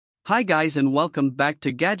Hi guys and welcome back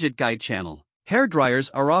to Gadget Guide channel. Hair dryers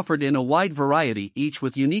are offered in a wide variety, each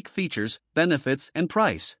with unique features, benefits and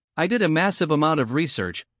price. I did a massive amount of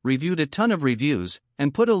research, reviewed a ton of reviews,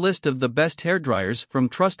 and put a list of the best hair dryers from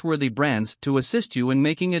trustworthy brands to assist you in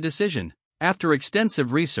making a decision. After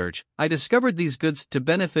extensive research, I discovered these goods to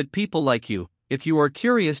benefit people like you. If you are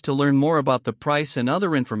curious to learn more about the price and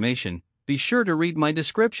other information, be sure to read my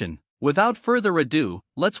description. Without further ado,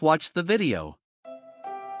 let's watch the video.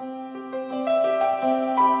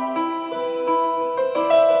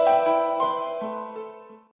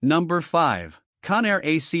 Number 5. Conair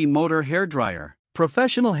AC Motor Hair Dryer.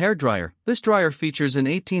 Professional hair dryer. This dryer features an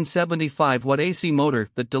 1875-watt AC motor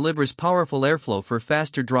that delivers powerful airflow for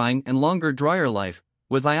faster drying and longer dryer life,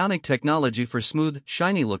 with ionic technology for smooth,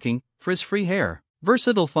 shiny-looking, frizz-free hair.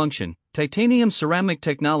 Versatile function. Titanium ceramic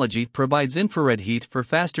technology provides infrared heat for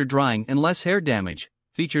faster drying and less hair damage.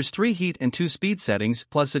 Features 3 heat and 2 speed settings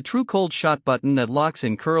plus a true cold shot button that locks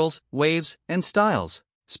in curls, waves, and styles.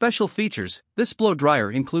 Special features. This blow dryer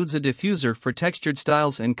includes a diffuser for textured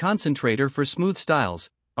styles and concentrator for smooth styles.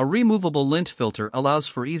 A removable lint filter allows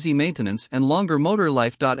for easy maintenance and longer motor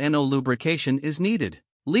life. No lubrication is needed.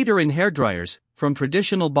 Leader in hair dryers. From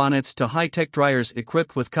traditional bonnets to high-tech dryers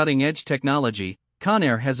equipped with cutting-edge technology,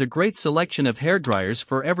 Conair has a great selection of hair dryers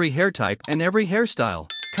for every hair type and every hairstyle.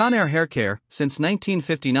 Conair Hair Care. Since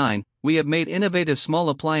 1959, we have made innovative small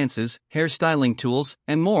appliances, hair styling tools,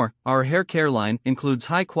 and more. Our hair care line includes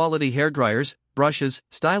high-quality hair dryers, brushes,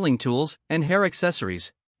 styling tools, and hair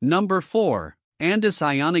accessories. Number 4. Andis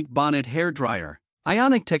Ionic Bonnet Hair Dryer.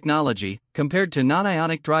 Ionic technology. Compared to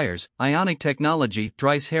non-ionic dryers, ionic technology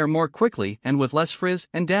dries hair more quickly and with less frizz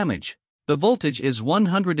and damage. The voltage is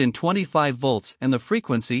 125 volts and the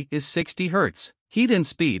frequency is 60 Hz. Heat and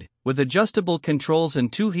speed. With adjustable controls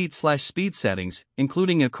and 2 heat/speed settings,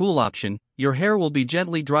 including a cool option, your hair will be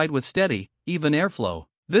gently dried with steady, even airflow.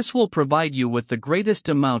 This will provide you with the greatest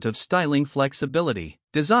amount of styling flexibility.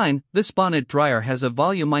 Design. This bonnet dryer has a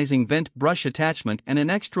volumizing vent brush attachment and an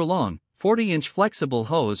extra long, 40-inch flexible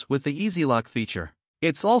hose with the Easy Lock feature.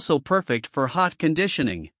 It's also perfect for hot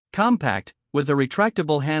conditioning. Compact. With a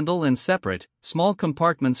retractable handle and separate, small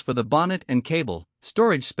compartments for the bonnet and cable,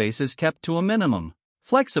 storage space is kept to a minimum.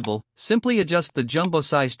 Flexible. Simply adjust the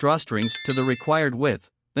jumbo-sized drawstrings to the required width,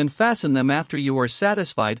 then fasten them after you are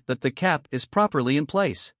satisfied that the cap is properly in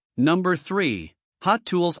place. Number 3. Hot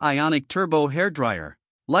Tools Ionic Turbo Hair Dryer.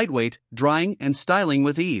 Lightweight, drying and styling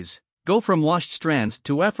with ease. Go from washed strands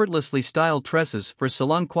to effortlessly styled tresses for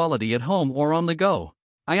salon quality at home or on the go.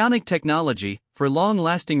 Ionic technology, for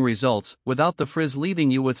long-lasting results without the frizz,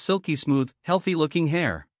 leaving you with silky smooth, healthy-looking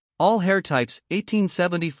hair. All hair types.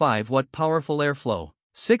 1875-watt powerful airflow.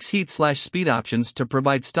 6 heat/speed options to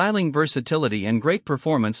provide styling versatility and great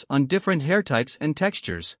performance on different hair types and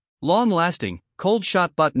textures. Long-lasting. Cold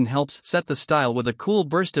shot button helps set the style with a cool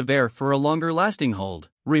burst of air for a longer lasting hold.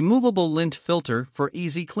 Removable lint filter for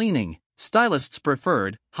easy cleaning. Stylists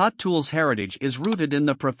preferred. Hot Tools heritage is rooted in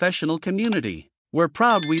the professional community. We're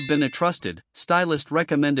proud we've been a trusted,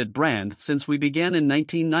 stylist-recommended brand since we began in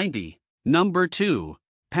 1990. Number 2.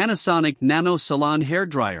 Panasonic Nano Salon Hair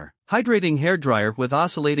Dryer. Hydrating hair dryer with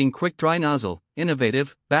oscillating quick-dry nozzle.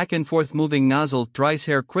 Innovative, back-and-forth moving nozzle dries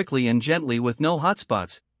hair quickly and gently with no hot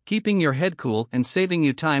spots, keeping your head cool and saving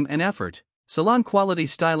you time and effort. Salon-quality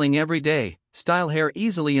styling every day. Style hair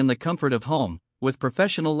easily in the comfort of home, with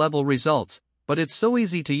professional-level results, but it's so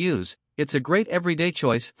easy to use, it's a great everyday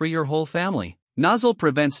choice for your whole family. Nozzle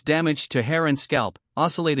prevents damage to hair and scalp.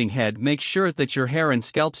 Oscillating head makes sure that your hair and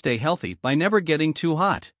scalp stay healthy by never getting too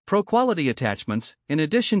hot. Pro quality attachments. In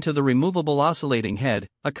addition to the removable oscillating head,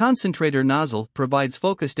 a concentrator nozzle provides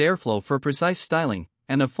focused airflow for precise styling,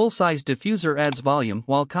 and a full-size diffuser adds volume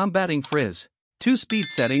while combating frizz. 2 speed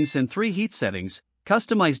settings and 3 heat settings.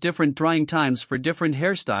 Customize different drying times for different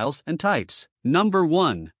hairstyles and types. Number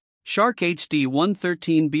 1. Shark HD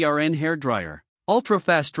 113 BRN Hair Dryer.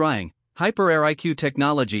 Ultra-fast drying. Hyper-Air IQ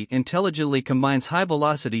technology intelligently combines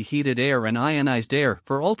high-velocity heated air and ionized air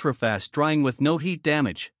for ultra-fast drying with no heat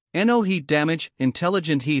damage. No heat damage.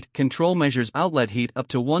 Intelligent heat control measures outlet heat up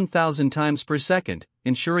to 1,000 times per second,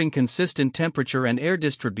 ensuring consistent temperature and air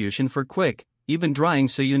distribution for quick, even drying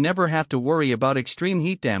so you never have to worry about extreme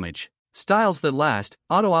heat damage. Styles that last.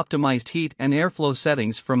 Auto-optimized heat and airflow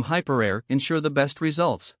settings from Hyper-Air ensure the best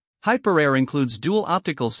results. Hyper-Air includes dual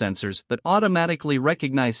optical sensors that automatically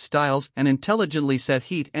recognize styles and intelligently set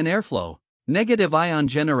heat and airflow. Negative ion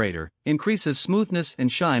generator increases smoothness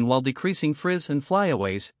and shine while decreasing frizz and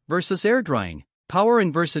flyaways versus air drying. Power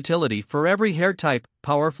and versatility for every hair type.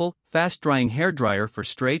 Powerful, fast-drying hair dryer for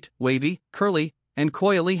straight, wavy, curly, and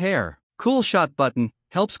coily hair. Cool shot button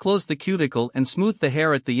helps close the cuticle and smooth the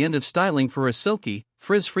hair at the end of styling for a silky,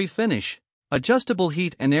 frizz-free finish. Adjustable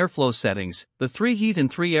heat and airflow settings. The 3 heat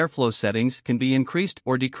and 3 airflow settings can be increased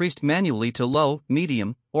or decreased manually to low,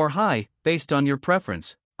 medium, or high, based on your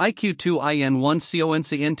preference. IQ2IN1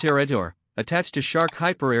 Conc Interior, attached to Shark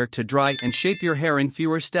HyperAir to dry and shape your hair in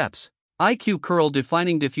fewer steps. IQ Curl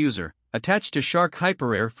Defining Diffuser, attached to Shark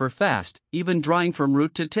HyperAir for fast, even drying from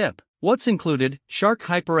root to tip. What's included? Shark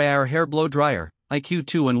HyperAir Hair Blow Dryer, IQ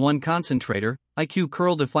 2-in-1 Concentrator, IQ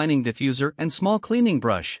Curl Defining Diffuser and Small Cleaning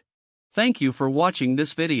Brush. Thank you for watching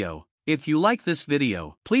this video. If you like this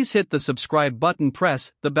video, please hit the subscribe button,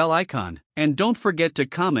 press the bell icon, and don't forget to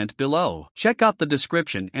comment below. Check out the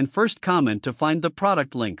description and first comment to find the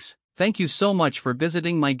product links. Thank you so much for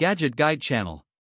visiting my Gadget Guide channel.